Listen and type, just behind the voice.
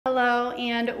Hello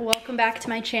and welcome back to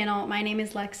my channel. My name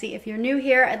is Lexi. If you're new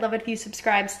here, I'd love it if you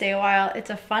subscribe, stay a while. It's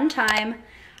a fun time.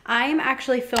 I'm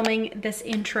actually filming this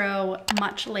intro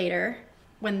much later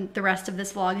when the rest of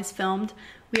this vlog is filmed.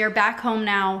 We are back home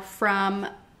now from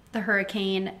the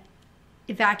hurricane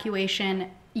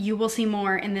evacuation. You will see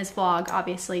more in this vlog,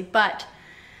 obviously, but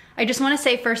I just want to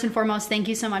say first and foremost, thank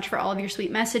you so much for all of your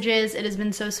sweet messages. It has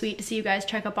been so sweet to see you guys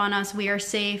check up on us. We are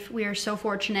safe. We are so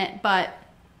fortunate, but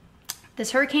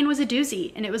this hurricane was a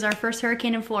doozy and it was our first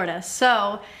hurricane in Florida.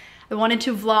 So I wanted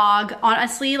to vlog.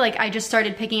 Honestly, like I just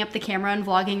started picking up the camera and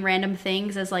vlogging random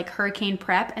things as like hurricane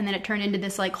prep, and then it turned into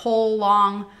this like whole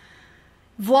long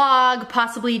vlog,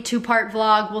 possibly two-part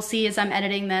vlog. We'll see as I'm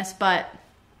editing this, but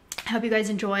I hope you guys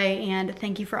enjoy and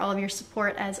thank you for all of your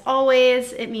support as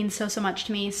always. It means so much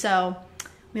to me. So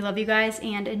we love you guys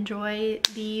and enjoy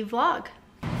the vlog.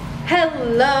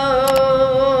 Hello.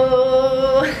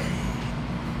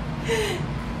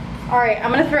 All right,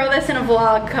 I'm gonna throw this in a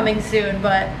vlog coming soon,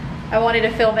 but I wanted to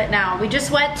film it now. We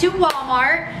just went to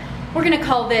Walmart. We're gonna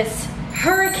call this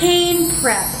hurricane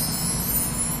prep.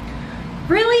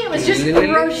 Really, it was just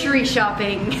grocery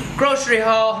shopping. Grocery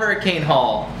haul, hurricane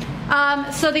haul.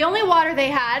 So the only water they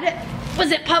had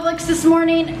was at Publix this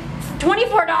morning,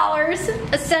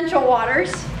 $24, essential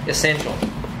waters. Essential.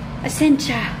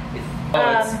 Essentia.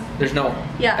 Oh, there's no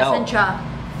L. Essentia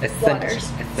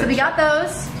waters. So we got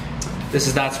those. This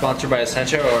is not sponsored by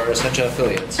Essentia or Essentia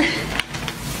affiliates.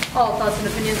 All thoughts and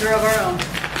opinions are of our own.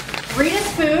 Rita's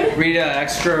food.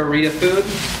 Rita food.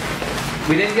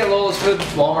 We didn't get Lola's food.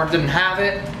 Walmart didn't have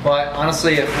it, but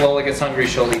honestly, if Lola gets hungry,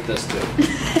 she'll eat this too.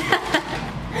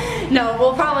 No,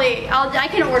 we'll probably, I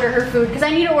can order her food because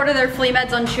I need to order their flea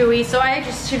meds on Chewy, so I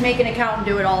just should make an account and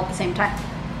do it all at the same time.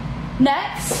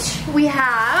 Next, we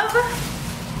have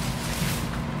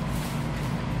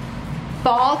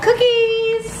fall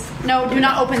cookies. No, do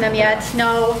not open them yet.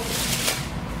 No.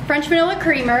 French vanilla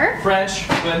creamer. French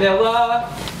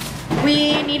vanilla.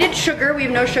 We needed sugar. We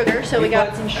have no sugar, so we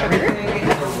got some sugar. Everything in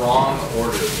the wrong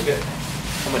order. Look at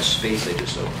how much space I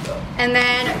just opened up. And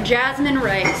then jasmine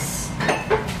rice.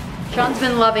 Sean's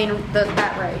been loving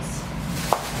that rice.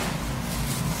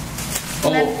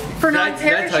 Oh, for did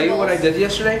I tell you what I did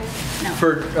yesterday? No.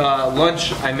 For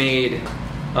lunch, I made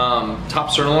top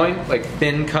sirloin, like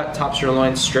thin cut top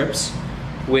sirloin strips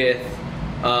with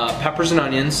peppers and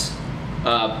onions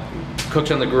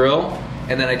cooked on the grill.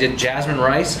 And then I did jasmine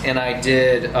rice, and I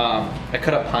did, I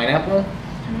cut up pineapple,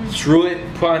 threw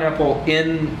pineapple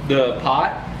in the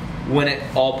pot when it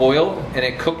all boiled, and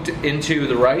it cooked into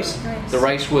the rice. Nice. The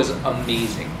rice was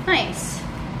amazing. Nice.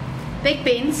 Baked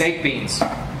beans. Baked beans.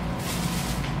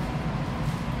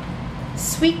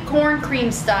 Sweet corn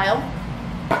cream style.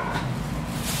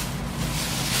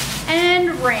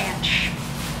 And ranch.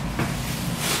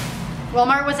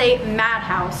 Walmart was a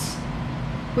madhouse.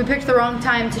 We picked the wrong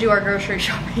time to do our grocery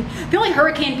shopping. The only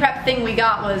hurricane prep thing we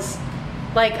got was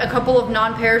like a couple of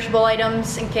non-perishable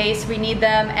items in case we need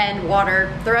them and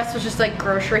water. The rest was just like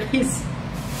groceries.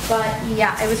 But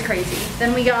yeah, it was crazy.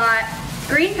 Then we got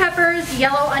green peppers,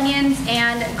 yellow onions,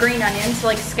 and green onions, so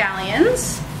like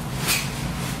scallions.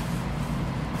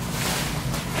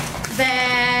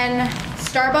 Then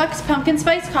Starbucks pumpkin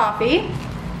spice coffee.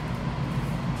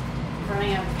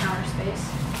 Running out of counter space.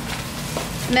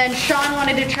 And then Sean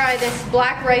wanted to try this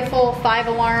Black Rifle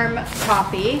 5-alarm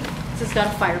coffee. This has got a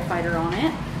firefighter on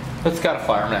it. It's got a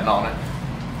fireman on it.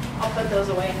 I'll put those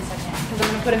away in a second because I'm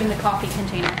gonna put them in the coffee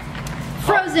container.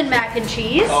 Frozen mac and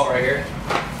cheese. Oh, right here.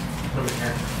 Over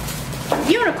here.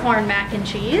 Unicorn mac and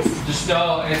cheese. Just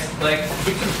it's like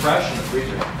keeps them fresh in the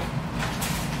freezer.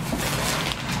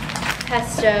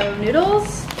 Pesto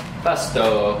noodles.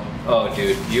 Pesto. Oh,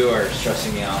 dude, you are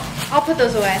stressing me out. I'll put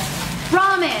those away.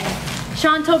 Ramen.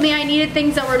 Sean told me I needed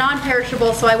things that were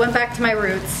non-perishable, so I went back to my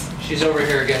roots. She's over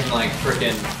here getting like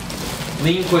freaking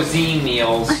lean cuisine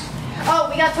meals. Oh,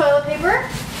 we got toilet paper.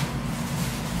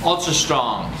 Ultra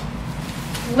strong.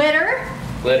 Litter.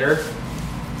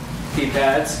 Pee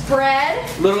pads. Bread.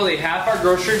 Literally half our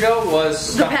grocery bill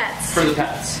was the pets. For the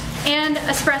pets. And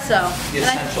espresso. The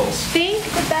essentials. I think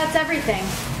that's everything.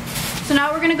 So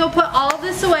now we're gonna go put all of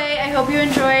this away. I hope you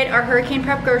enjoyed our hurricane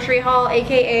prep grocery haul,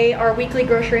 AKA our weekly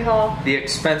grocery haul. The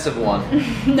expensive one.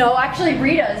 No, actually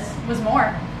Rita's was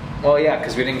more. Well, yeah,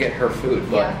 because we didn't get her food,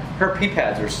 but yeah. Her pee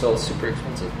pads were still super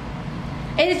expensive.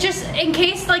 It's just, in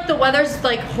case like the weather's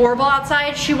like horrible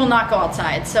outside, she will not go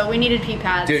outside, so we needed pee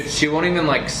pads. Dude, she won't even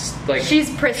like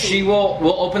she's prissy. She we'll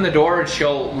open the door and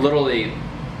she'll literally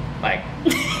like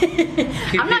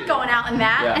I'm not going out in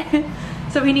that. Yeah.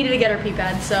 So we needed to get her pee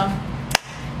pads, so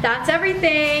that's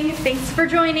everything. Thanks for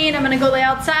joining. I'm gonna go lay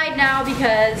outside now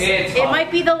because it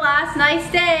might be the last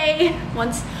nice day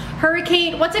once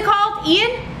Hurricane, what's it called?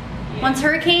 Ian? Once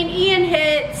Hurricane Ian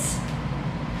hits.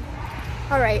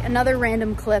 All right, another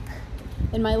random clip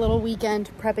in my little weekend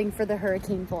prepping for the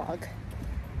hurricane vlog.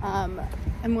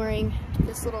 I'm wearing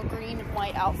this little green and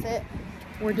white outfit.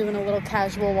 We're doing a little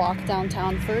casual walk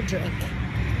downtown for a drink.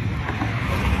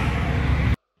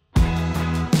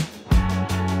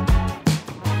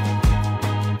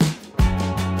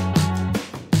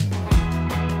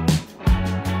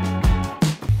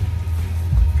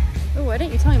 Oh, why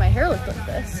didn't you tell me my hair looked like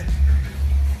this?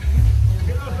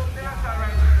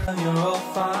 You're all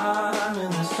fine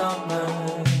in the summer.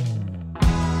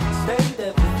 Stayed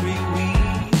there for 3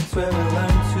 weeks where we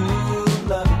learned to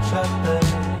love each other.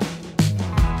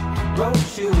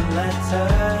 Wrote you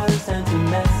letters, sent a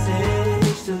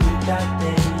message to you that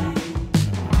day.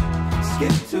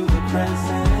 Skip to the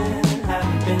present,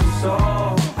 haven't been so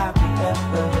happy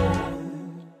ever.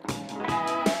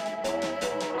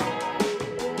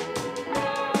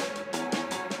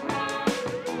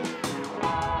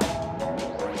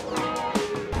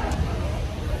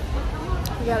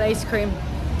 We got ice cream.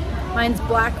 Mine's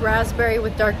black raspberry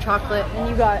with dark chocolate, and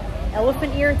you got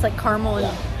elephant ear. It's like caramel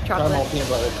and chocolate. Caramel, peanut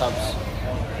butter cups,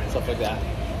 stuff like that.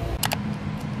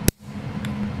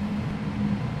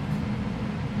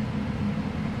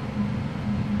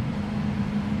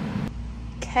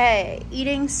 Okay,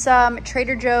 eating some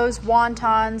Trader Joe's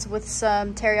wontons with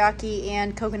some teriyaki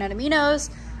and coconut aminos.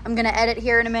 I'm gonna edit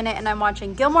here in a minute, and I'm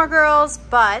watching Gilmore Girls,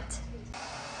 but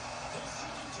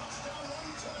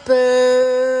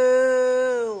boo!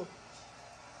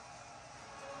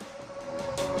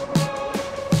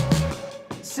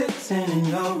 Sitting in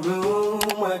your room,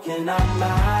 working on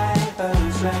my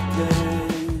first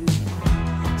record.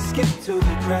 Skip to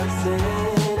the present,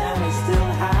 and I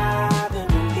still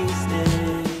haven't released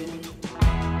it.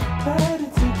 But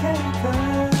it's okay,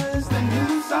 'cause the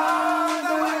new songs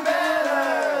are way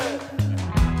better.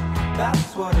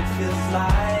 That's what it feels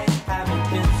like, haven't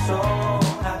been so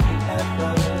happy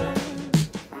ever.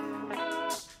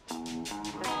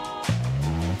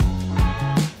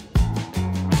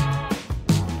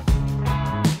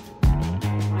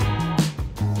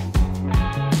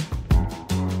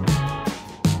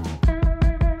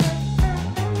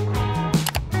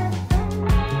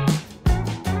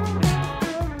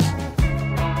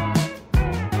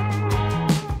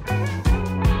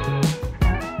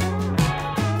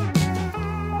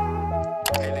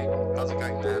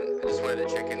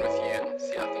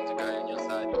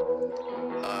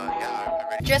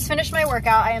 Just finished my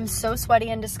workout. I am so sweaty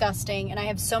and disgusting, and I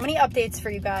have so many updates for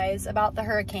you guys about the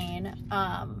hurricane.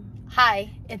 Hi,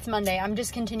 it's Monday. I'm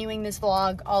just continuing this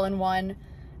vlog all in one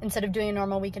instead of doing a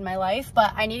normal week in my life,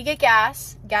 but I need to get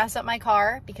gas up my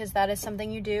car, because that is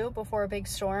something you do before a big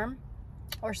storm,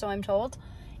 or so I'm told.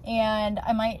 And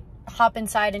I might hop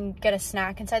inside and get a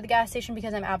snack inside the gas station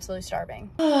because I'm absolutely starving.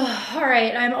 All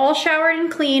right, I'm all showered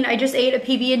and clean. I just ate a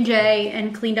PB&J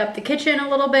and cleaned up the kitchen a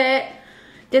little bit,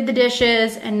 did the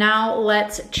dishes, and now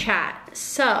let's chat.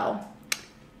 So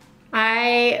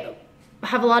I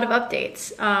have a lot of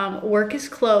updates. Work is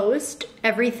closed.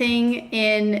 Everything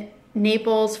in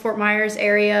Naples, Fort Myers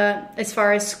area, as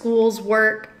far as schools,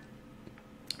 work,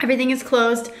 everything is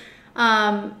closed.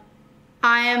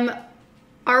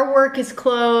 Our work is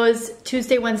closed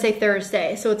Tuesday, Wednesday,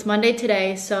 Thursday. So it's Monday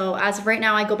today. So as of right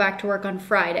now, I go back to work on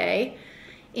Friday.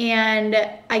 And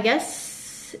I guess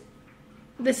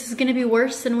this is gonna be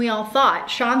worse than we all thought.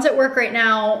 Sean's at work right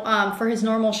now for his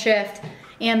normal shift,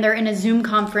 and they're in a Zoom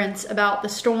conference about the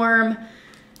storm.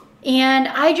 And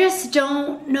I just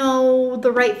don't know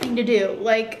the right thing to do.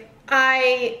 Like,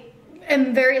 I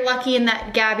am very lucky in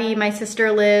that Gabby, my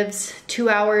sister, lives 2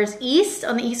 hours east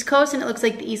on the East Coast, and it looks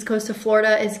like the East Coast of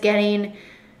Florida is getting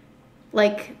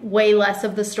like way less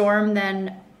of the storm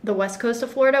than the West Coast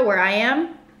of Florida where I am.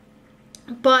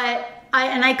 But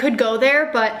I could go there,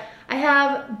 but I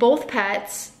have both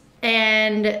pets,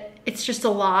 and it's just a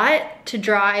lot to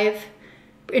drive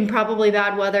in probably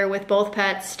bad weather with both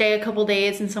pets, stay a couple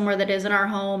days in somewhere that isn't our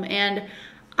home. And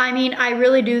I mean, I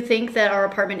really do think that our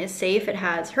apartment is safe. It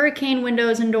has hurricane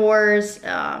windows and doors.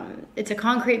 It's a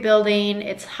concrete building.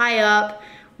 It's high up.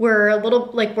 We're a little,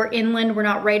 like, we're inland. We're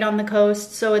not right on the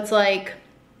coast. So it's like,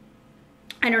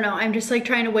 I don't know. I'm just like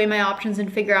trying to weigh my options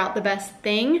and figure out the best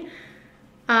thing.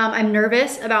 I'm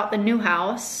nervous about the new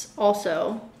house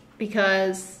also,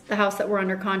 because the house that we're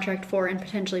under contract for and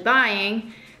potentially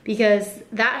buying, because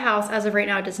that house as of right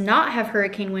now does not have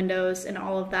hurricane windows and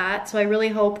all of that. So I really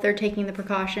hope they're taking the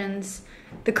precautions,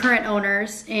 the current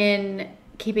owners, in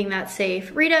keeping that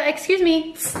safe. Rita, excuse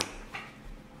me.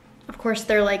 Of course,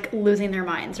 they're like losing their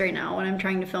minds right now when I'm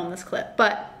trying to film this clip.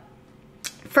 But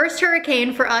first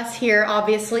hurricane for us here,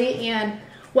 obviously. And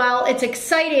while it's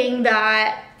exciting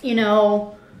that, you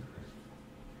know,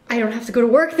 I don't have to go to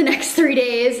work the next 3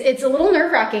 days, it's a little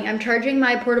nerve-wracking. I'm charging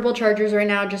my portable chargers right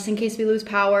now just in case we lose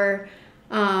power.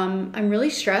 I'm really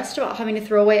stressed about having to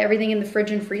throw away everything in the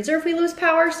fridge and freezer if we lose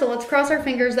power, so let's cross our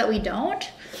fingers that we don't.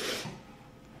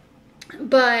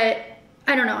 But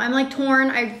I don't know, I'm like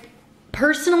torn.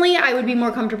 Personally, I would be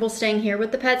more comfortable staying here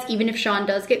with the pets, even if Sean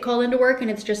does get called into work and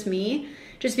it's just me,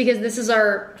 just because this is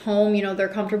our home, you know, they're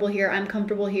comfortable here, I'm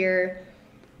comfortable here.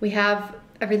 We have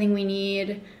everything we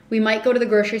need. We might go to the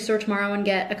grocery store tomorrow and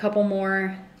get a couple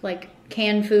more like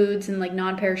canned foods and like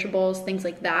non-perishables, things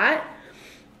like that.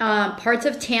 Parts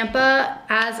of Tampa,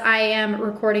 as I am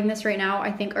recording this right now,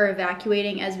 I think are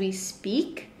evacuating as we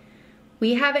speak.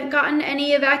 We haven't gotten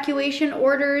any evacuation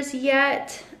orders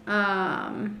yet.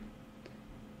 I'm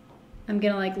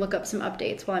gonna like look up some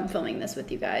updates while I'm filming this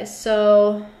with you guys.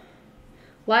 So,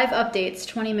 live updates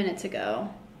 20 minutes ago.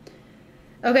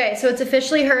 Okay, so it's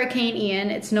officially Hurricane Ian.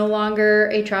 It's no longer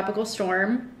a tropical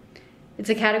storm. It's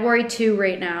a Category 2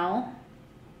 right now.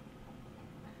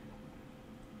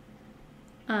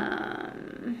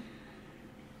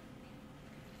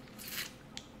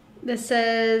 This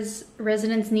says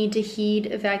residents need to heed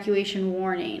evacuation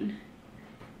warning,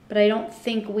 but I don't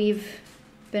think we've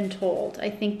been told.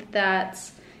 I think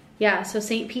that's, yeah, so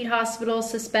St. Pete Hospital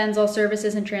suspends all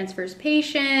services and transfers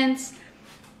patients.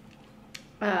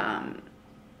 I'm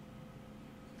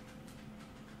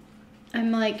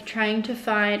like trying to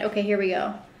find, okay, here we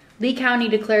go. Lee County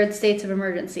declared states of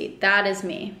emergency. That is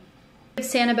me.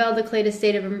 Sanibel declared a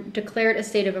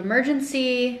state of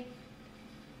emergency,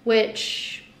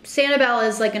 which Sanibel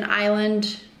is like an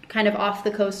island kind of off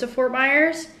the coast of Fort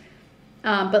Myers.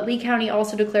 But Lee County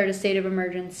also declared a state of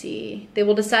emergency. They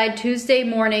will decide Tuesday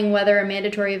morning whether a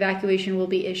mandatory evacuation will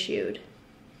be issued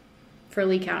for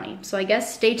Lee County. So I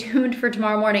guess stay tuned for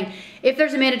tomorrow morning. If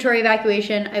there's a mandatory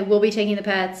evacuation, I will be taking the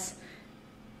pets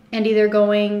and either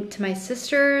going to my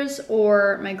sister's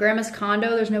or my grandma's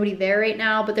condo. There's nobody there right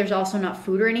now, but there's also not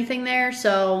food or anything there.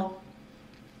 So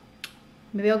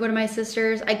maybe I'll go to my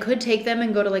sister's. I could take them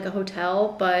and go to like a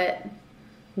hotel, but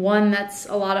one, that's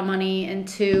a lot of money, and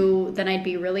two, then I'd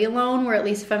be really alone, where at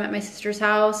least if I'm at my sister's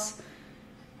house,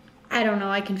 I don't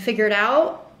know, I can figure it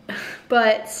out.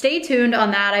 But stay tuned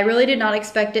on that. I really did not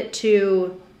expect it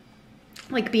to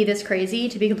like be this crazy,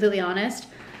 to be completely honest.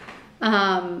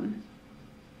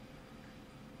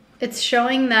 It's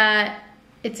showing that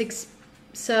it's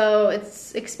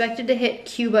expected to hit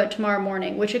Cuba tomorrow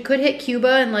morning, which it could hit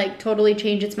Cuba and like totally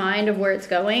change its mind of where it's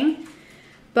going.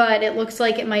 But it looks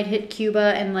like it might hit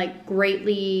Cuba and like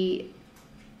greatly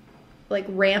like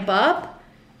ramp up.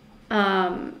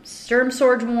 Storm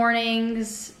surge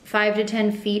warnings, 5 to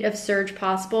 10 feet of surge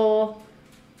possible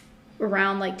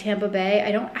around like Tampa Bay.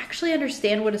 I don't actually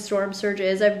understand what a storm surge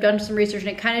is. I've done some research and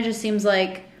it kind of just seems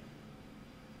like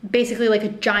basically like a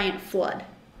giant flood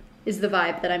is the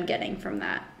vibe that I'm getting from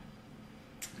that.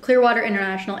 Clearwater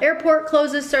International Airport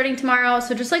closes starting tomorrow.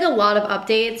 So just like a lot of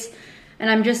updates. And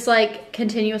I'm just like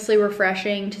continuously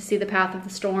refreshing to see the path of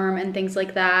the storm and things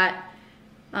like that.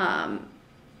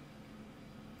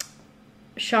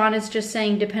 Sean is just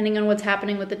saying, depending on what's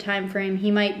happening with the time frame,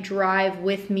 he might drive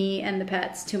with me and the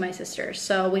pets to my sister's.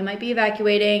 So we might be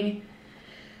evacuating.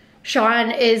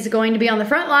 Sean is going to be on the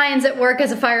front lines at work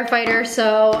as a firefighter.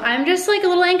 So I'm just like a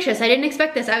little anxious. I didn't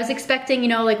expect this. I was expecting, you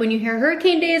know, like when you hear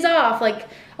hurricane days off, like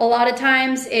a lot of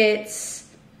times it's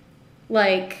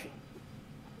like,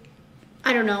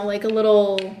 I don't know, like a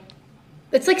little,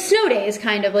 it's like snow days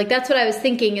kind of, like that's what I was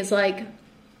thinking is like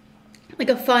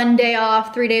a fun day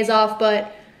off, 3 days off,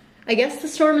 but I guess the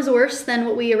storm is worse than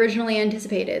what we originally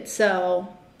anticipated.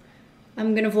 So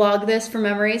I'm gonna vlog this for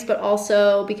memories, but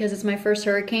also because it's my first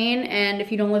hurricane, and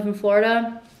if you don't live in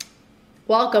Florida,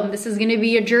 welcome. This is gonna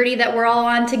be a journey that we're all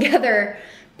on together.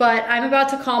 But I'm about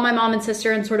to call my mom and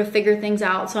sister and sort of figure things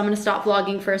out, so I'm gonna stop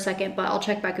vlogging for a second, but I'll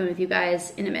check back in with you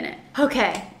guys in a minute.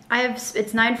 Okay.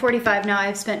 It's 9:45 now.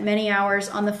 I've spent many hours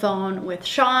on the phone with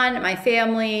Sean, my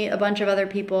family, a bunch of other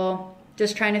people,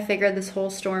 just trying to figure this whole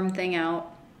storm thing out.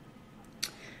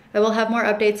 I will have more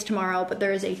updates tomorrow, but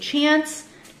there is a chance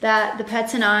that the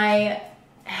pets and I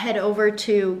head over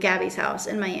to Gabby's house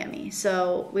in Miami.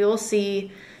 So we will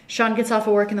see. Sean gets off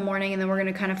of work in the morning and then we're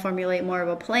gonna kind of formulate more of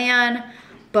a plan.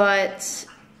 But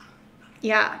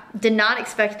yeah, did not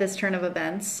expect this turn of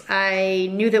events.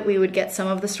 I knew that we would get some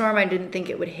of the storm. I didn't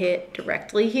think it would hit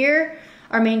directly here.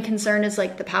 Our main concern is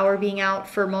like the power being out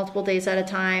for multiple days at a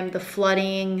time, the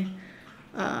flooding,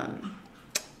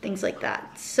 things like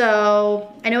that.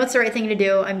 So I know it's the right thing to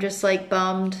do. I'm just like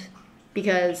bummed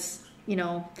because, you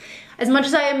know, as much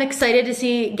as I am excited to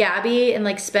see Gabby and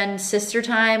like spend sister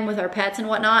time with our pets and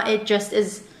whatnot, it just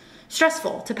is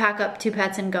stressful to pack up 2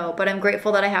 pets and go. But I'm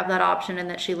grateful that I have that option and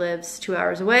that she lives 2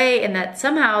 hours away and that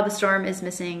somehow the storm is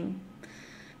missing,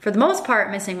 for the most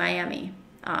part, missing Miami.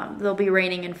 There'll be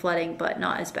raining and flooding, but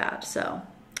not as bad. So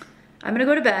I'm gonna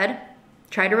go to bed,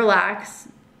 try to relax,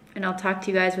 and I'll talk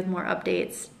to you guys with more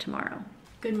updates tomorrow.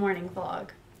 Good morning, vlog.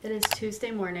 It is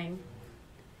Tuesday morning.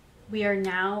 We are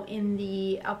now in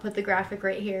the, I'll put the graphic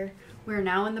right here. We're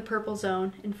now in the purple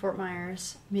zone in Fort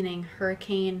Myers, meaning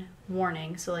hurricane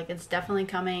warning. So like it's definitely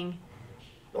coming,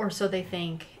 or so they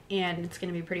think, and it's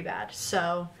gonna be pretty bad.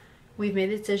 So we've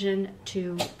made the decision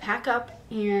to pack up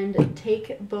and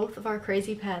take both of our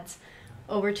crazy pets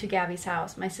over to Gabby's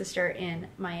house, my sister in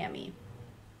Miami.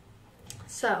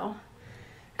 So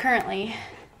currently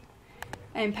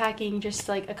I'm packing just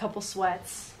like a couple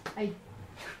sweats.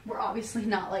 We're obviously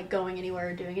not like going anywhere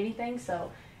or doing anything,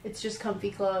 so it's just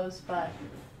comfy clothes, but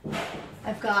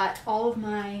I've got all of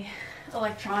my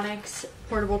electronics,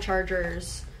 portable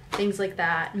chargers, things like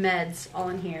that, meds all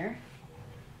in here.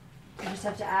 I just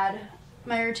have to add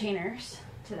my retainers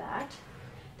to that.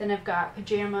 Then I've got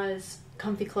pajamas,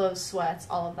 comfy clothes, sweats,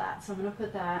 all of that. So I'm gonna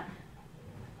put that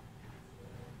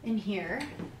in here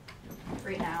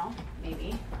right now,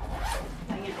 maybe.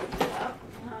 I can open it up.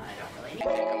 I don't really need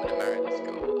it. Coming to American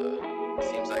school,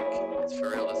 seems like it's for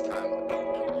real this time.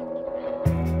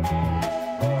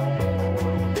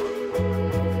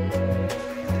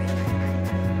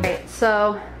 Alright,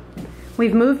 so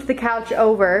we've moved the couch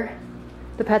over.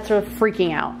 The pets are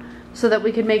freaking out. So that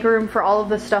we could make room for all of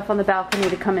the stuff on the balcony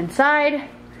to come inside.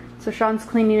 So Sean's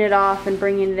cleaning it off and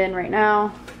bringing it in right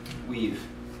now. We've.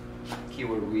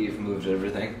 Keyword we've moved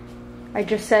everything. I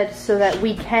just said so that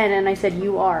we can, and I said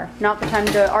you are. Not the time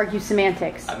to argue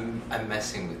semantics. I'm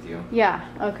messing with you. Yeah,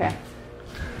 okay.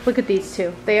 Look at these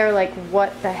two. They are like,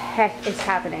 what the heck is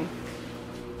happening?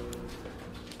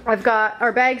 I've got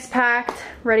our bags packed,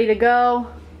 ready to go.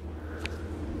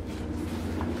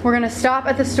 We're gonna stop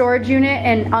at the storage unit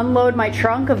and unload my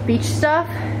trunk of beach stuff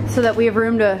so that we have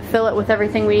room to fill it with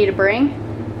everything we need to bring.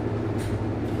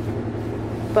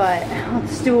 But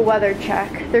let's do a weather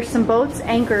check. There's some boats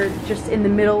anchored just in the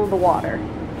middle of the water.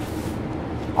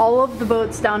 All of the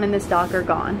boats down in this dock are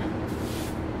gone.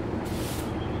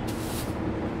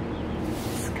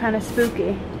 It's kind of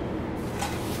spooky.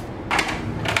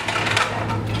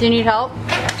 Do you need help?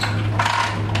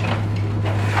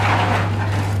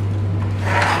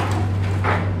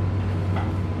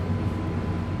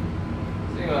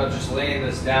 Just laying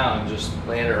this down, just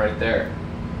laying it right there.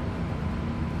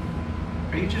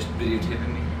 Are you just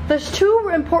videotaping me? There's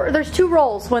two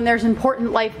roles when there's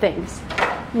important life things.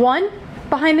 One,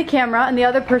 behind the camera, and the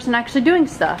other person actually doing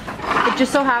stuff. It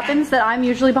just so happens that I'm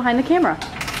usually behind the camera.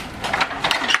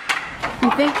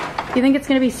 You think it's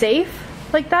gonna be safe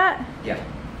like that? Yeah.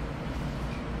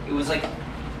 It was like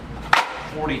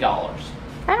 $40.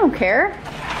 I don't care.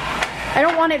 I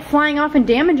don't want it flying off and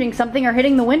damaging something or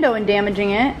hitting the window and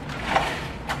damaging it.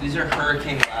 These are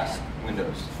hurricane glass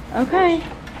windows. Okay.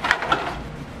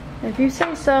 If you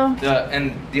say so.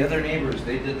 And the other neighbors,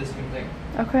 they did the same thing.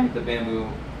 Okay. The bamboo.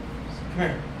 Come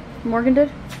here. Morgan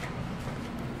did?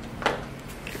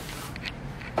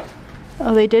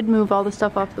 Oh, they did move all the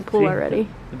stuff off the pool already.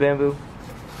 The bamboo.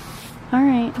 All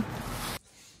right.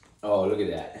 Oh, look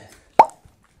at that.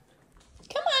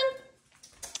 Come on.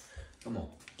 Come on.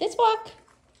 Let's walk.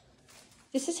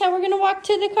 This is how we're gonna walk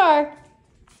to the car.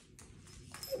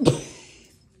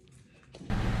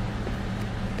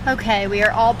 Okay, we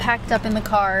are all packed up in the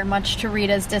car, much to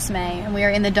Rita's dismay, and we are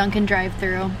in the Dunkin'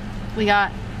 drive-thru. We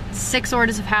got 6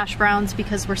 orders of hash browns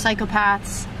because we're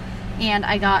psychopaths, and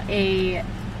I got a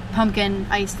pumpkin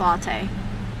iced latte.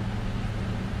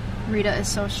 Rita is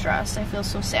so stressed. I feel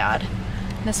so sad.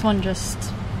 This one just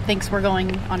thinks we're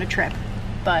going on a trip,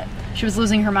 but she was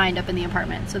losing her mind up in the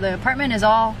apartment. So the apartment is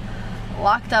all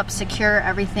locked up, secure,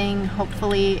 everything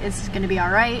hopefully is gonna be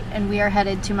all right, and we are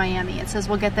headed to Miami. It says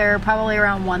we'll get there probably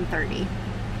around 1:30. Do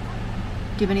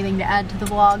you have anything to add to the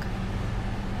vlog?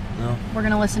 No. We're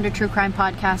gonna listen to true crime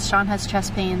podcasts. Sean has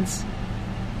chest pains.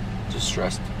 Just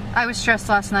stressed. I was stressed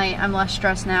last night. I'm less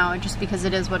stressed now just because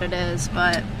it is what it is,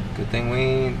 but Good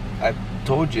thing I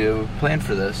told you, planned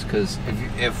for this, because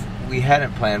if we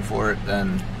hadn't planned for it,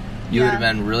 then you would have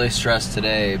been really stressed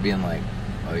today, being like,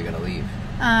 oh, you gotta leave.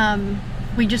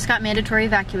 We just got mandatory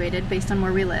evacuated based on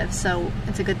where we live, so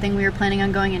it's a good thing we were planning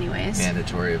on going anyways.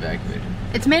 Mandatory evacuated.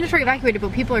 It's mandatory evacuated,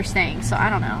 but people are staying, so I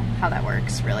don't know how that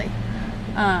works, really.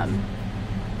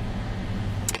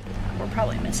 we're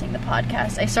probably missing the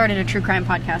podcast. I started a true crime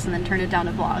podcast and then turned it down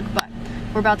to vlog, but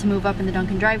we're about to move up in the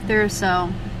Dunkin' drive-thru, so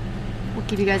we'll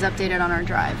keep you guys updated on our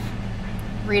drive.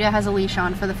 Rita has a leash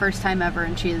on for the first time ever,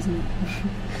 and she's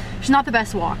not the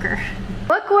best walker.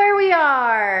 Look where we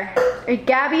are at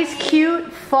Gabby's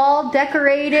cute fall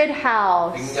decorated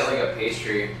house. You can get like a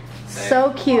pastry.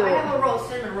 So cute. Well, I have a roll of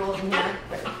cinnamon rolls in here.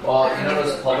 Well, you know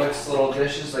those Publix little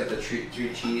dishes, like the three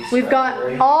cheese? We've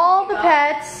got all the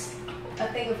pets,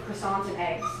 A thing of croissants and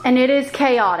eggs. and it is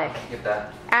chaotic. Get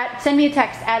that. Send me a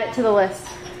text, add it to the list.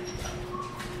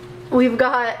 We've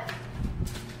got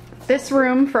this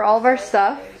room for all of our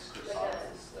stuff.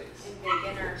 And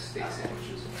bacon or Steak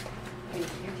sandwiches. you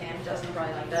can. Justin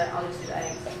probably like that. I'll just do the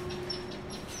eggs.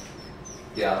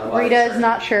 Yeah. Rita is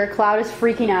not sure. Cloud is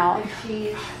freaking out.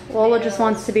 Cheese. Lola just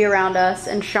wants to be around us,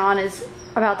 and Sean is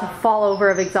about to fall over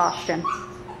of exhaustion.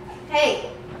 Hey,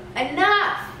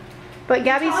 enough! But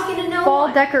Gabby's talking to no fall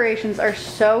one. decorations are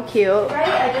so cute. Right?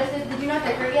 I just did. Did you not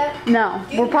decorate yet? No,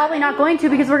 we're probably not going to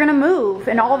because we're gonna move,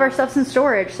 and all of our stuff's in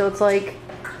storage. So it's like,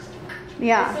 I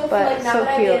yeah, still feel but like now so that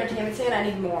I have the cute. entertainment stand, I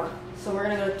need more. So we're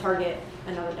gonna go to Target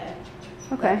another day.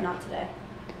 Okay. But not today.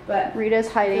 But Rita's I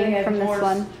feel like I hiding have from this more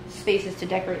one. spaces to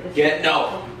decorate this.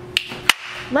 No.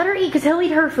 Let her eat, because he'll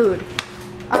eat her food.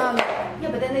 Yeah,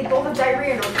 but then they both have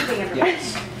diarrhea and are eating everything.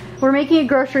 Yes. We're making a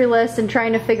grocery list and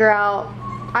trying to figure out.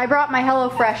 I brought my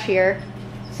HelloFresh here,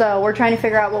 so we're trying to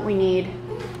figure out what we need.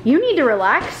 You need to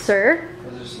relax, sir.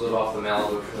 I'll just live off the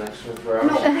Malibu for the next 24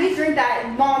 hours. No, please drink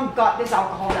that. Mom got this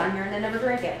alcohol down here and then never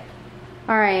drank it.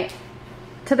 All right,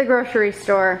 to the grocery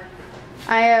store.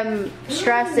 I am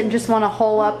stressed and just want to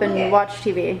hole up and watch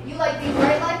TV. You like these,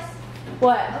 right, Lex?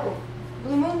 What? Oh,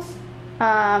 Blue Moons?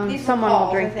 These were Someone will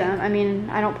calls, drink I think. them. I mean,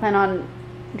 I don't plan on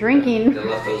drinking, They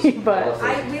left those. but We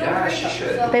don't Yeah, drink she them.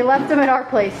 should. So they left them at our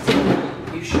place too.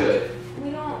 You should. we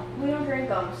don't drink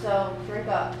them, so drink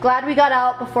up. Glad we got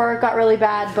out before it got really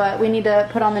bad, but we need to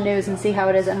put on the news and see how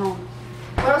it is at home.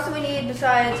 What else do we need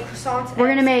besides croissants We're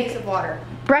and gonna make- space of water?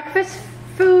 Breakfast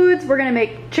foods. We're gonna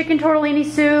make chicken tortellini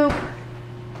soup.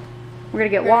 We're gonna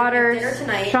get We're gonna waters. make dinner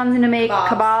tonight. Sean's gonna make Kebabs.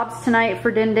 kebabs tonight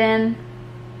for Din Din.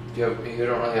 You don't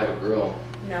really have a grill.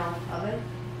 No, oven?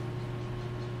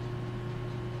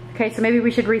 Okay, so maybe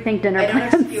we should rethink dinner I don't have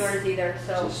plans. skewers either,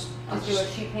 so Just- let's do a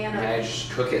sheet pan. I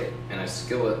just cook it in a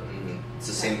skillet, and it's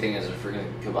the same thing as a freaking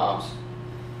kebabs.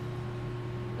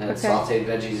 And it's Okay. sauteed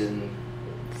veggies, and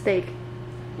Steak.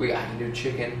 I can do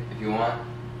chicken if you want.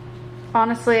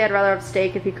 Honestly, I'd rather have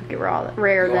steak if you cook it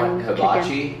rare You than want chicken.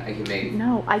 hibachi? I can make.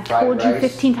 No, I fried told you rice.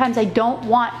 15 times I don't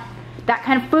want that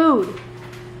kind of food.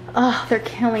 Ugh, they're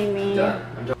killing me. Done.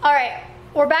 I'm done. All right,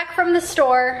 we're back from the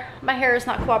store. My hair is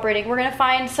not cooperating. We're gonna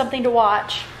find something to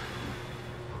watch.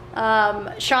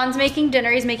 Sean's making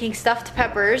dinner. He's making stuffed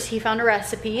peppers. He found a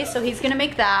recipe, so he's gonna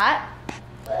make that.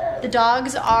 The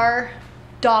dogs are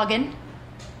dogging,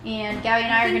 and Gabby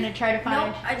and I are gonna try to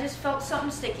find. No, I just felt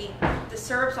something sticky. The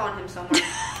syrup's on him somewhere.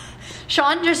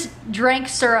 Sean just drank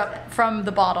syrup from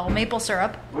the bottle, maple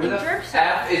syrup. Where the Jerks.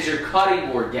 F is your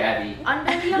cutting board, Gabby? Under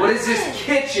the What is this island.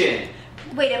 kitchen?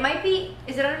 Wait, it might be.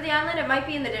 Is it under the island? It might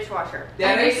be in the dishwasher.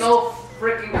 That ain't no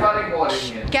freaking cutting board in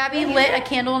here. Gabby lit a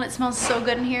candle and it smells so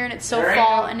good in here, and it's so There ain't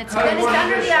fall no and it's cutting Then good. it's board.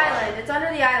 under the dishwasher. island. It's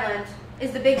under the island.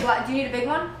 Is the big black? Do you need a big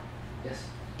one? Yes.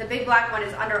 The big black one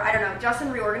is under. I don't know.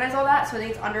 Justin reorganized all that, so I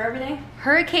think it's under everything.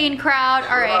 Hurricane crowd.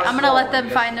 All right, I'm gonna let them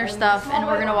find their stuff and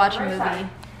we're gonna watch a movie.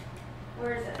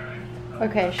 Where is it?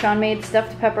 Okay, Sean made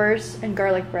stuffed peppers and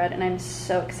garlic bread, and I'm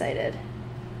so excited.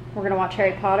 We're gonna watch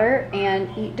Harry Potter and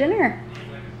eat dinner.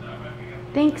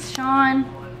 Thanks, Sean.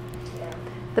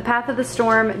 The path of the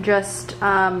storm just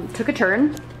took a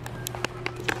turn,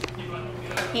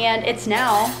 and it's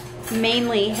now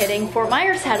mainly hitting Fort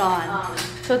Myers head on.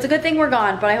 So it's a good thing we're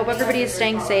gone, but I hope everybody is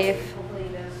staying safe, Hopefully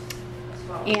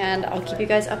this. and I'll keep you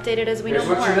guys updated as we know Here's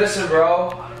what you're more. missing,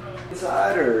 bro.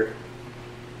 Inside or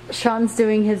Sean's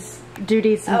doing his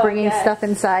duties and Oh, bringing yes. stuff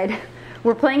inside.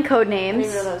 We're playing Code I didn't Names.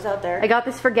 even know that was out there. I got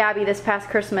this for Gabby this past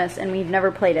Christmas, and we've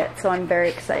never played it, so I'm very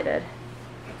excited.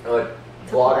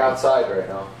 vlog outside right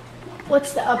now.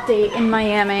 What's the update in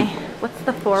Miami? What's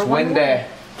the 411? windy.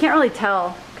 Can't really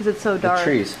tell because it's so dark.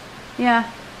 Trees. Yeah,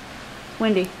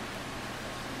 windy.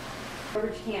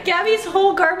 Garbage can. Gabby's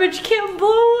whole garbage can blew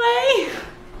away.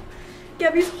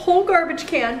 Gabby's whole garbage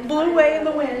can blew away in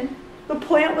the wind. The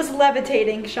plant was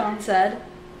levitating, Sean said.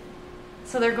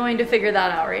 So they're going to figure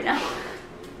that out right now.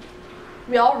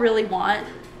 We all really want.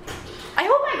 I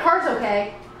hope my car's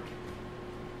okay.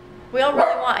 We all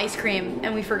really want ice cream,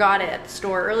 and we forgot it at the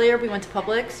store earlier. We went to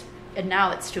Publix, and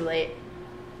now it's too late.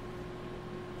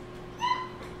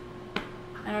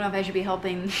 I don't know if I should be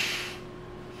helping.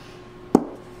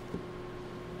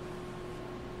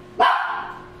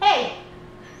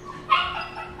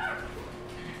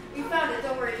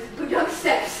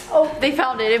 they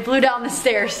found it. It blew down the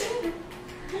stairs.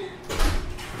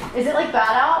 Is it like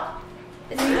bad out?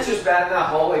 It's just bad in that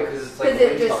hallway because it's like.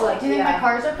 Because it just like. Do you think my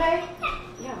car's okay?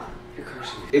 Yeah. Your car's.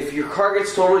 If your car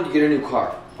gets stolen, you get a new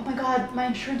car. Oh my god, my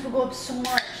insurance will go up so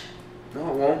much. No,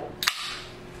 it won't.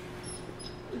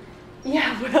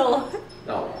 Yeah, it will.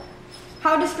 No, it won't.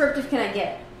 How descriptive can I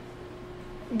get?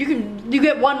 You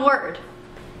get one word.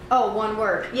 Oh, one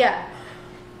word. Yeah.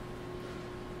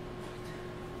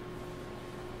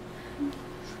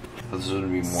 This is gonna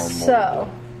be more. So,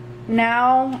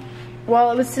 now,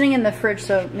 well, it was sitting in the fridge,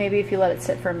 so maybe if you let it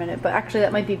sit for a minute, but actually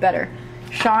that might be better.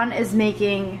 Sean is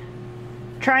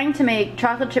trying to make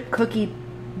chocolate chip cookie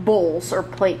bowls, or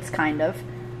plates, kind of.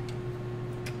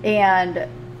 And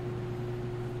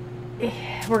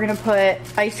we're gonna put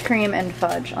ice cream and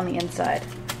fudge on the inside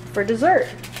for dessert.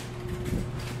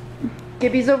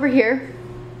 Gibby's over here.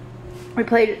 We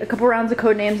played a couple rounds of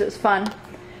Codenames, it was fun.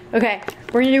 Okay,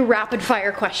 we're gonna do rapid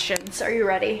fire questions. Are you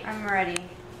ready? I'm ready.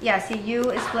 Yeah, see,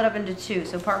 you is split up into 2.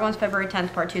 So part 1's February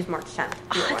 10th, part 2 is March 10th.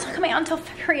 Oh, it's not coming out until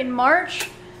February and March.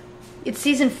 It's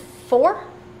season 4?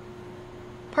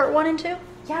 Part 1 and 2?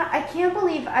 Yeah, I can't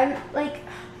believe I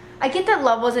get that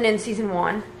Love wasn't in season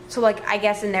 1. So like, I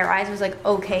guess in their eyes it was like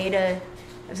okay to, I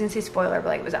was gonna say spoiler, but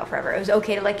like it was out forever. It was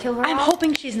okay to like kill her I'm off.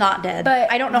 hoping she's not dead. But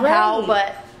I don't know how,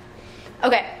 but.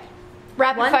 Okay,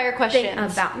 rapid fire questions. Thing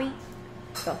about me.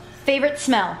 So, Favorite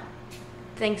smell?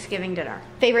 Thanksgiving dinner.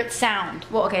 Favorite sound?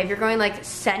 Well, okay, if you're going like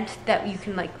scent that you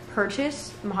can like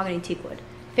purchase, mahogany teak wood.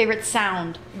 Favorite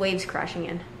sound? Waves crashing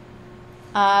in.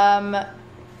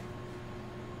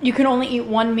 You can only eat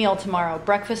one meal tomorrow.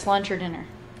 Breakfast, lunch, or dinner?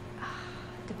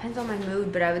 Depends on my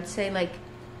mood, but I would say like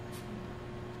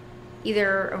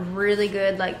either a really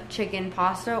good like chicken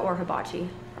pasta or hibachi,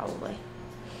 probably.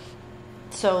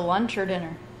 So lunch or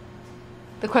dinner?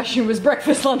 The question was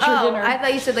breakfast, lunch, or dinner. I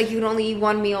thought you said like you can only eat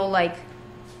one meal like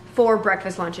for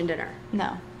breakfast, lunch, and dinner.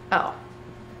 No. Oh.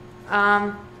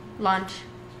 Lunch.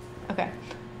 Okay.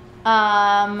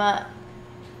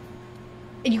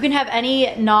 You can have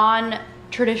any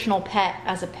non-traditional pet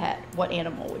as a pet. What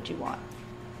animal would you want?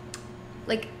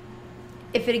 Like,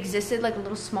 if it existed, like a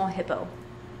little small hippo.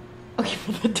 Okay,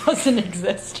 well that doesn't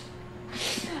exist.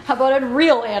 How about a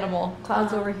real animal?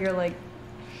 Cloud's over here like...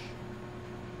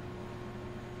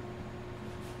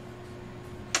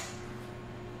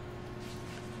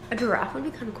 A giraffe would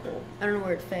be kind of cool. I don't know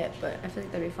where it'd fit, but I feel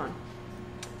like that'd be fun.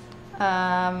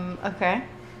 Okay.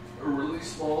 A really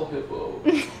small hippo.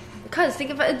 Because think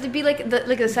of it, it'd be like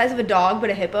the size of a dog, but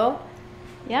a hippo.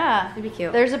 Yeah. It'd be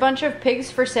cute. There's a bunch of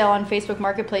pigs for sale on Facebook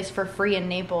Marketplace for free in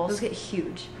Naples. Those get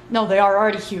huge. No, they are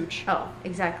already huge. Oh,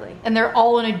 exactly. And they're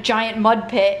all in a giant mud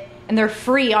pit, and they're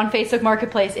free on Facebook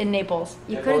Marketplace in Naples.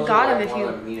 You could have got them if one you...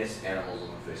 of the meanest animals on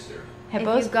the face of the earth.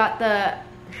 Hippos? If you got the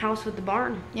house with the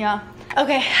barn. Yeah.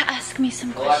 Okay, ask me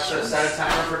some Alexa, questions. set a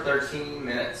timer for 13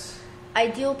 minutes.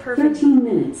 Ideal perfect... 13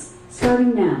 minutes,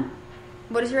 starting now.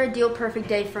 What is your ideal perfect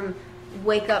day from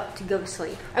wake up to go to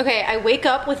sleep? Okay, I wake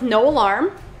up with no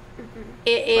alarm.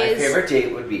 It is... My favorite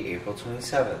date would be April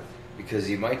 27th because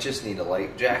you might just need a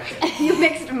light jacket. You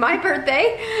mixed my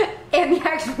birthday and the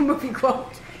actual movie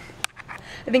quote.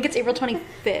 I think it's April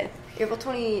 25th. April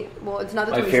 20... Well, it's not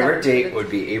the 27th. My favorite date would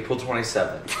be April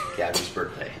 27th, Gabby's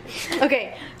birthday.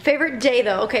 Okay, favorite day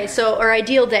though. Okay, so, or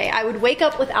ideal day. I would wake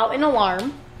up without an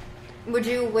alarm. Would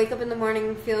you wake up in the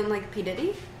morning feeling like P.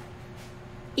 Diddy?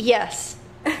 Yes.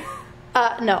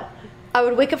 No. I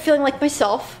would wake up feeling like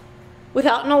myself,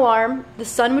 without an alarm. The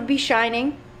sun would be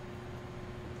shining.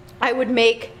 I would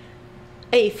make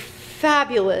a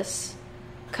fabulous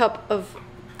cup of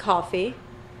coffee.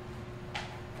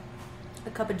 A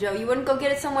cup of joe. You wouldn't go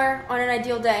get it somewhere on an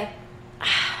ideal day?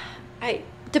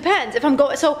 Depends. If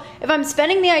I'm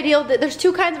spending the ideal, there's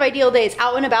two kinds of ideal days,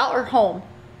 out and about or home.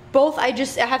 Both, I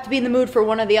have to be in the mood for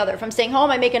one or the other. If I'm staying home,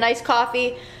 I make a nice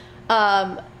coffee.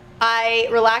 I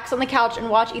relax on the couch and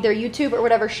watch either YouTube or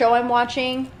whatever show I'm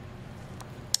watching.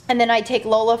 And then I take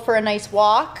Lola for a nice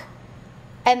walk.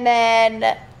 And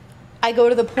then I go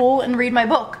to the pool and read my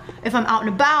book. If I'm out and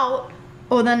about,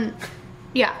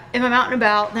 if I'm out and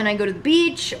about, then I go to the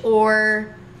beach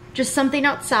or just something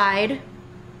outside.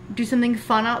 Do something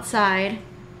fun outside.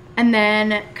 And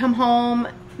then come home,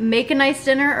 make a nice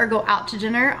dinner or go out to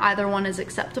dinner. Either one is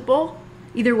acceptable.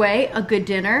 Either way, a good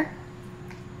dinner.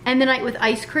 End the night with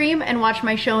ice cream and watch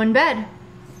my show in bed.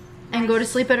 And go to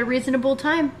sleep at a reasonable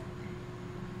time.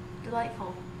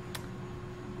 Delightful.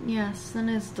 Yes, that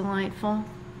is delightful.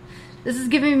 This is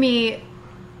giving me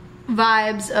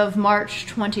vibes of March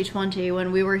 2020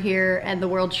 when we were here and the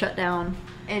world shut down.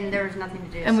 And there was nothing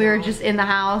to do. And we were just in the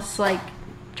house, like,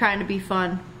 trying to be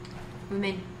fun. We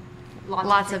made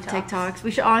lots of TikToks.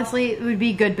 We should honestly, it would be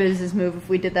a good business move if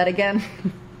we did that again.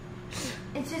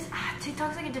 It's just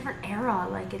TikTok's like a different era.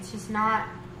 Like it's just not.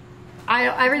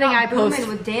 Everything I post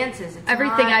with dances. It's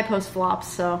everything not, I post flops.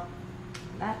 So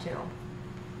that too.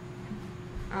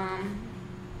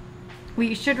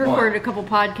 We should record a couple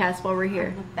podcasts while we're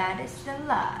here. The baddest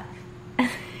alive.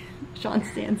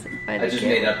 Sean's dancing. I just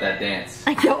made up that dance.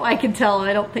 I know, I can tell.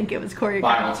 I don't think it was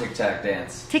choreographed. Viral tic-tac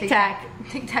dance. Tic-tac.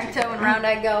 Tic-tac-toe and round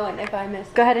I go, and if I miss.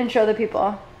 Go ahead and show the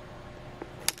people.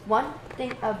 One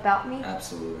thing about me.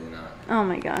 Absolutely not. Oh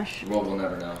my gosh. Well, we'll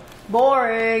never know.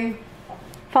 Boring.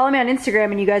 Follow me on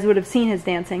Instagram and you guys would have seen his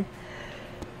dancing.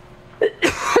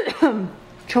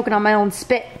 Choking on my own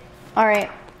spit. Alright.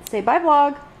 Say bye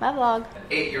vlog. Bye vlog. An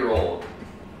 8-year-old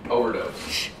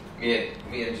overdose. Me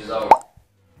and Giselle.